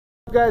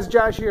Guys,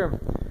 Josh here.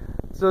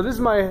 So this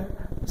is my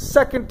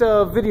second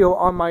video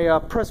on my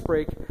press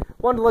brake.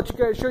 Wanted to let you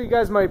guys show you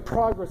guys my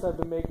progress I've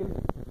been making.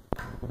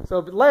 So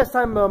last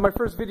time, my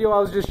first video, I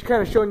was just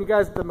kind of showing you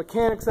guys the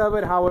mechanics of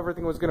it, how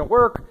everything was going to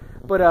work.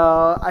 But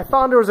I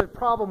found there was a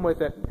problem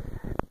with it,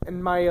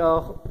 and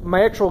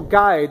my actual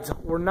guides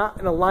were not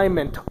in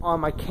alignment on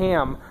my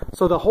cam.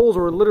 So the holes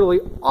were literally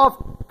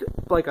off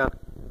like an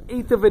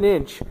eighth of an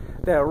inch.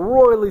 That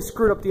royally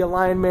screwed up the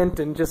alignment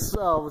and just it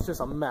was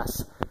just a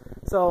mess.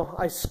 So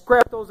I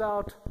scrapped those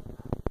out,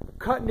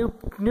 cut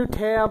new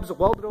tabs,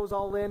 welded those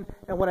all in,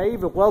 and when I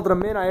even welded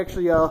them in, I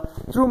actually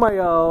threw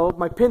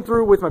my pin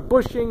through with my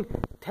bushing,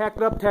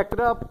 tacked it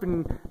up,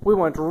 and we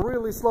went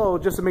really slow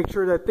just to make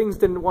sure that things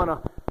didn't want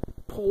to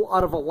pull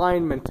out of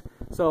alignment.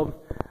 So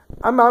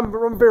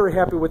I'm very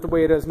happy with the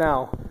way it is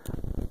now.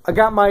 I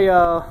got my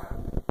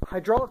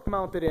hydraulic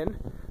mounted in,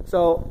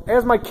 so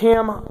as my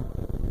cam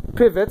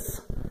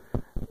pivots,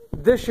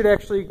 this should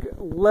actually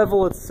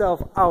level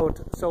itself out,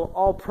 so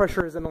all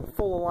pressure is in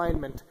full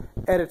alignment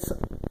at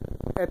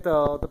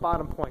the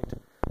bottom point.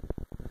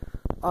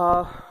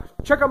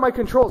 Check out my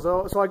controls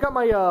though. So I got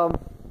my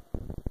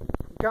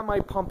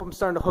pump. I'm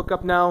starting to hook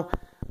up now.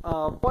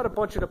 Bought a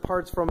bunch of the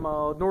parts from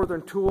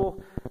Northern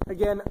Tool.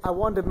 Again, I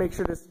wanted to make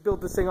sure to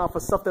build this thing off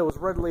of stuff that was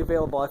readily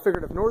available. I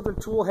figured if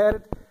Northern Tool had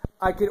it,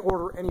 I could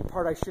order any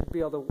part I should be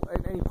able to,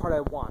 any part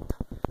I want.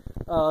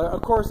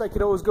 Of course, I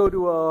could always go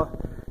to a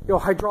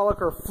hydraulic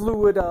or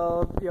fluid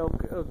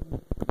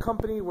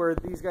company where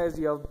these guys,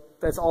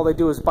 that's all they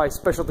do is buy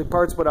specialty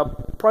parts, but I'll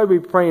probably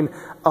be paying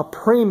a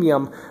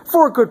premium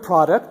for a good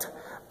product.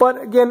 But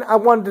again, I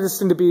wanted this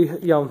thing to be,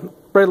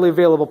 readily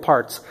available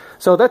parts.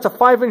 So that's a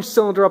 5-inch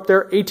cylinder up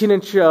there,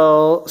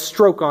 18-inch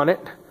stroke on it.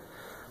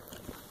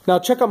 Now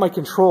check out my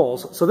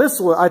controls. So this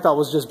I thought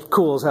was just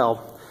cool as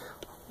hell.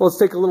 Well, let's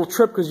take a little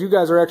trip because you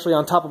guys are actually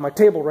on top of my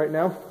table right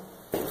now.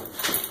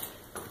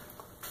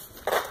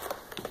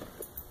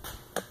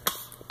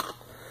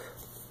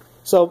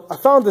 So I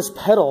found this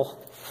pedal.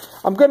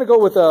 I'm going to go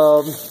with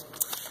a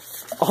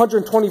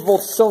 120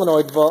 volt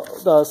solenoid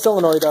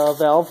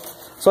valve.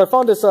 So I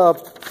found this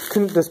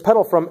this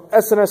pedal from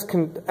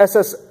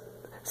SSC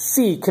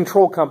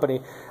Control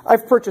Company.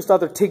 I've purchased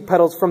other TIG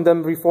pedals from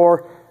them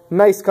before.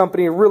 Nice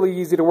company, really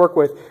easy to work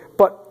with.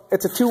 But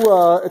it's a two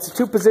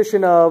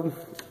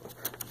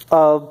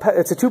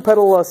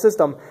pedal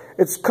system.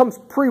 It comes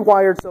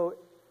pre-wired, so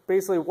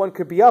basically one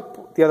could be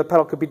up, the other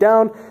pedal could be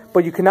down,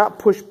 but you cannot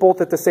push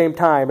both at the same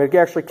time. It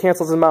actually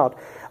cancels them out.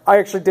 I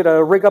actually did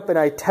a rig up and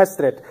I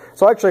tested it.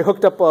 So I actually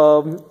hooked up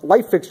a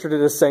light fixture to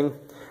this thing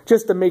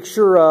just to make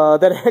sure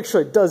that it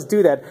actually does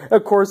do that.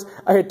 Of course,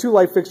 I had two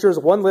light fixtures.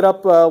 One lit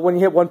up when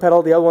you hit one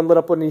pedal, the other one lit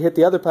up when you hit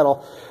the other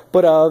pedal.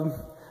 But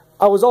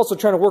I was also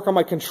trying to work on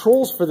my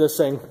controls for this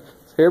thing.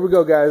 So here we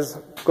go, guys.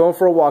 Going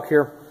for a walk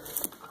here.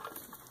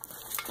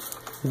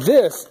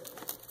 This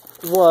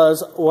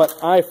was what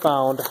I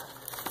found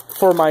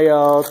for my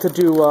to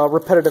do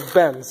repetitive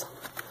bends.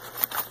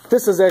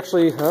 This is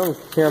actually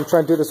here. I'm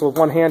trying to do this with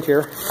one hand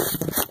here.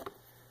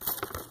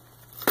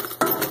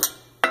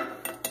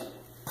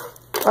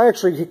 I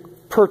actually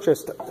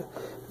purchased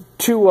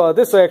two.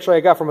 This actually I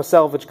got from a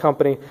salvage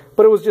company,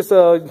 but it was just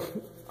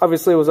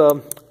obviously it was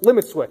a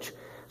limit switch.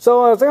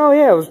 So I was like, oh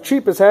yeah, it was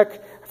cheap as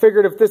heck. I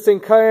figured if this thing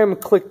came,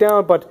 click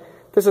down, but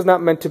this is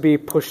not meant to be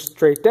pushed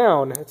straight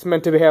down. It's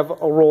meant to have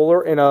a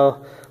roller and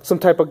some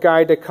type of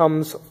guide that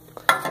comes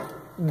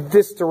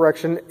this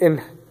direction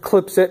and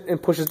clips it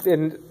and pushes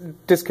and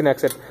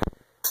disconnects it.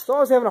 So I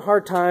was having a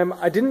hard time.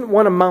 I didn't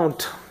want to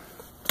mount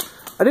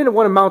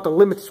a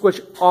limit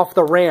switch off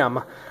the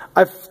ram.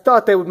 I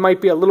thought that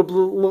might be a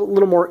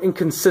little more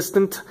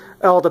inconsistent.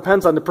 It all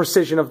depends on the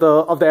precision of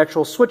the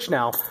actual switch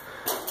now.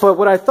 But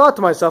what I thought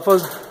to myself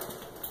was,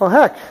 well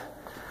heck,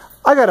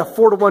 I got a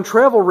 4-to-1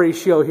 travel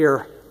ratio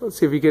here. Let's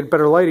see if you get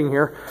better lighting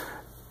here.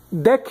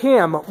 That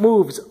cam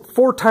moves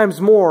 4 times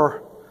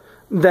more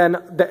than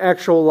the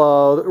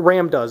actual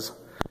ram does.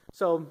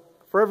 So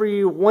for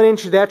every 1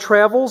 inch that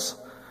travels,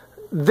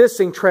 this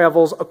thing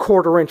travels a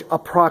 1/4 inch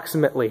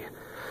approximately.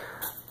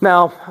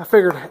 Now, I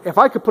figured if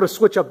I could put a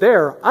switch up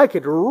there, I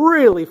could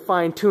really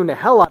fine-tune the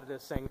hell out of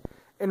this thing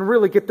and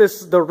really get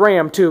the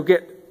ram to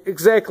get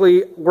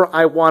exactly where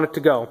I want it to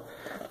go.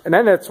 And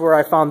then that's where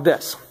I found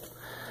this.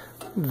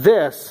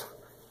 This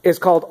is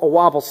called a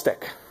wobble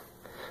stick.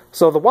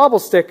 So the wobble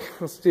stick,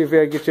 let's see if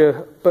I get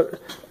you a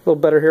little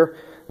better here.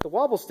 The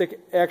wobble stick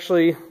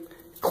actually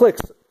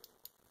clicks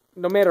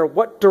no matter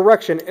what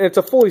direction, and it's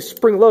a fully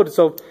spring-loaded.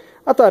 So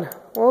I thought,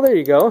 well, there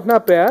you go,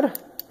 not bad.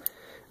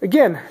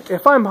 Again,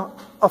 if I'm a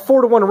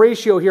 4-to-1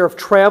 ratio here of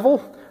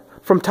travel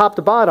from top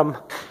to bottom,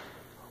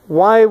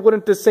 why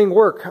wouldn't this thing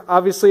work?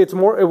 Obviously, it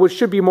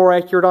should be more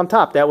accurate on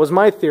top. That was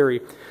my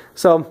theory.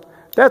 So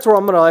that's where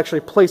I'm going to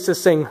actually place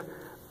this thing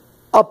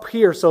up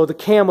here, so the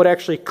cam would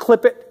actually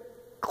clip it,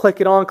 click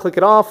it on, click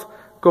it off,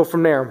 go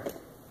from there.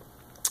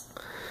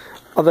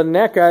 Other than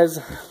that, guys,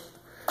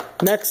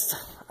 next,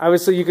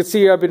 obviously you can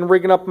see I've been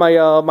rigging up my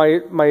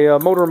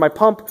motor and my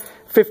pump,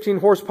 15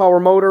 horsepower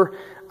motor.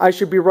 I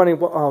should be running,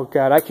 oh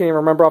God, I can't even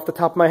remember off the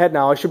top of my head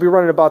now. I should be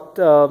running about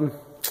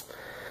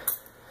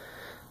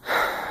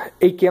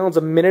 8 gallons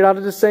a minute out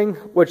of this thing,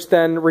 which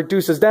then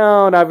reduces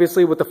down,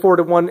 obviously, with the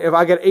 4-to-1. If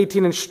I get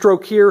 18-inch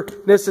stroke here,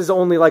 this is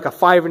only like a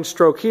 5-inch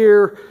stroke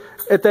here.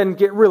 It then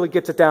really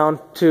gets it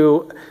down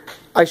to,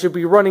 I should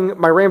be running,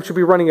 my RAM should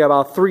be running at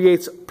about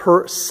 3/8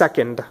 per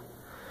second.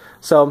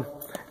 So,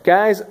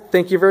 guys,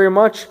 thank you very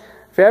much.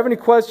 If you have any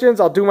questions,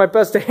 I'll do my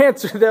best to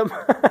answer them.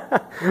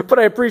 But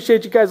I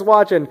appreciate you guys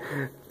watching.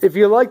 If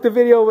you like the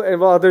video,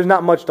 and well, there's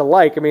not much to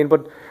like, I mean,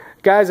 but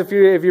guys, if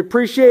you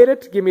appreciate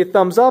it, give me a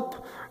thumbs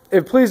up.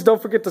 And please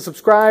don't forget to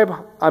subscribe.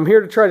 I'm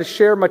here to try to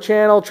share my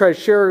channel, try to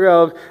share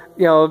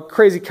you know,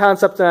 crazy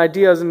concepts and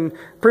ideas, and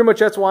pretty much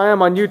that's why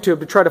I'm on YouTube,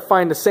 to try to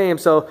find the same.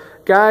 So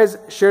guys,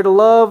 share the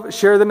love,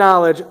 share the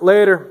knowledge.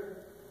 Later.